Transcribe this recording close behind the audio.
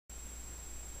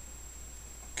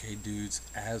Okay, dudes,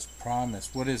 as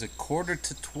promised, what is it,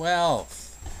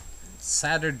 11:45,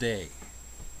 Saturday,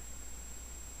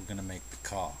 we're gonna make the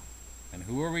call. And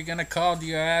who are we gonna call, do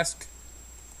you ask?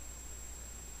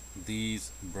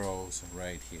 These bros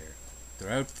right here.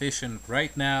 They're out fishing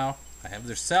right now. I have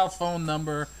their cell phone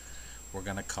number. We're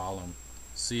gonna call them,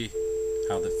 see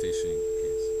how the fishing is.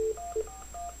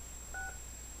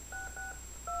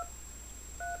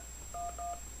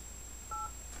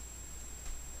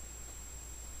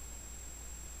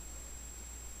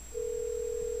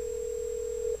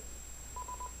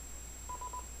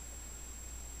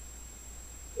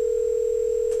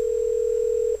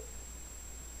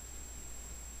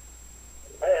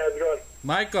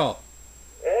 Michael.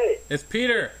 Hey. It's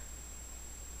Peter.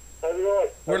 How's it going?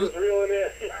 I'm just reeling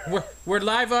in. we're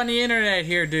live on the internet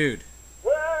here, dude.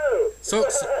 Whoa! So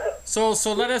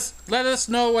let us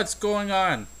know what's going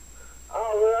on.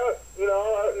 Oh,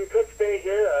 well, out in Cook's Bay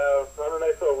here, on a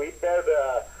nice little wheat bed.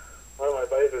 One of my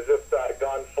buddies has just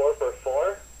gone 4 for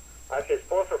 4. Actually, it's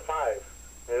 4 for 5.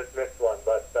 I just missed one,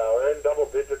 but we're in double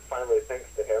digits finally, thanks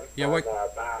to him. Yeah, on, what?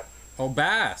 Bass. Oh,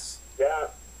 bass. Yeah.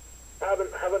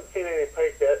 Haven't seen any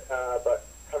pike yet, but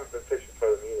haven't been fishing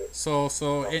for them either. So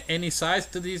any size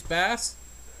to these bass?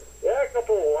 Yeah, a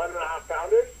couple 1.5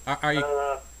 pounders.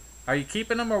 Are you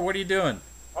keeping them, or what are you doing?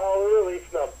 Oh, we're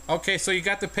releasing them. Okay, so you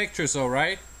got the pictures though,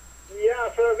 right? Yeah,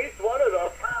 for at least one of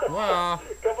them. Wow.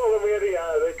 A couple of them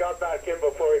they got back in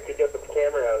before we could get the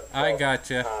camera out. So, I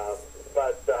gotcha.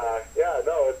 Yeah,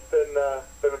 no, it's been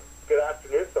a good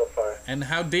afternoon so far. And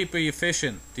how deep are you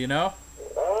fishing? Do you know?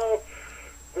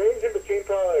 Ranging between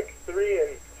probably like 3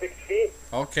 and 6 feet.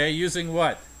 Okay, using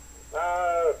what?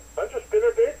 Bunch of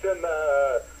spinner baits, and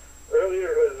earlier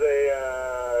it was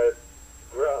a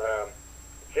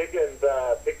jig and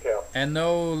pigtail. And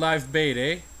no live bait,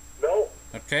 eh? No.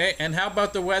 Okay, and how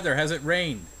about the weather? Has it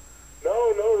rained?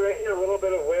 No rain, a little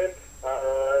bit of wind.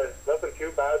 Nothing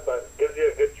too bad, but gives you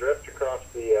a good drift across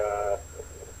the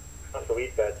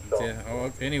wheat bed. So. Yeah.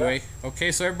 Oh, anyway,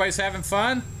 okay, so everybody's having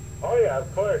fun? Oh yeah,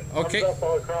 of course. Okay. Thumbs up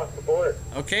all across the board.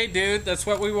 Okay, dude, that's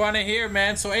what we want to hear,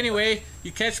 man. So anyway,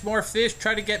 you catch more fish,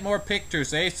 try to get more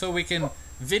pictures, eh? So we can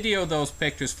video those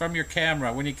pictures from your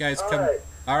camera when you guys come.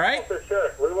 All right? Oh, for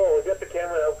sure. We will. We'll get the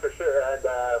camera out for sure, and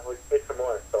we'll take some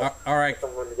more. So all right.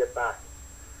 Someone to get back.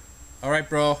 All right,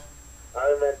 bro. All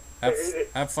right, man.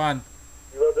 Have fun.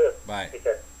 You will do. Bye. Take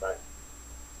care. Bye.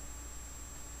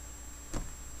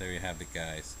 There you have it,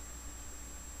 guys.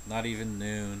 Not even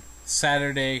noon.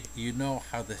 Saturday, you know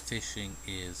how the fishing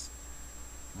is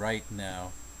right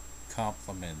now.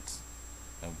 Compliments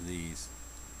of these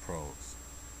pros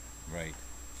right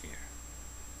here.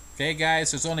 Okay,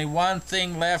 guys, there's only one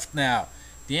thing left now.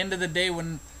 At the end of the day,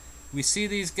 when we see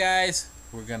these guys,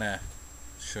 we're gonna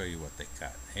show you what they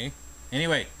got, hey?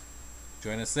 Anyway,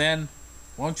 join us then,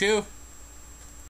 won't you?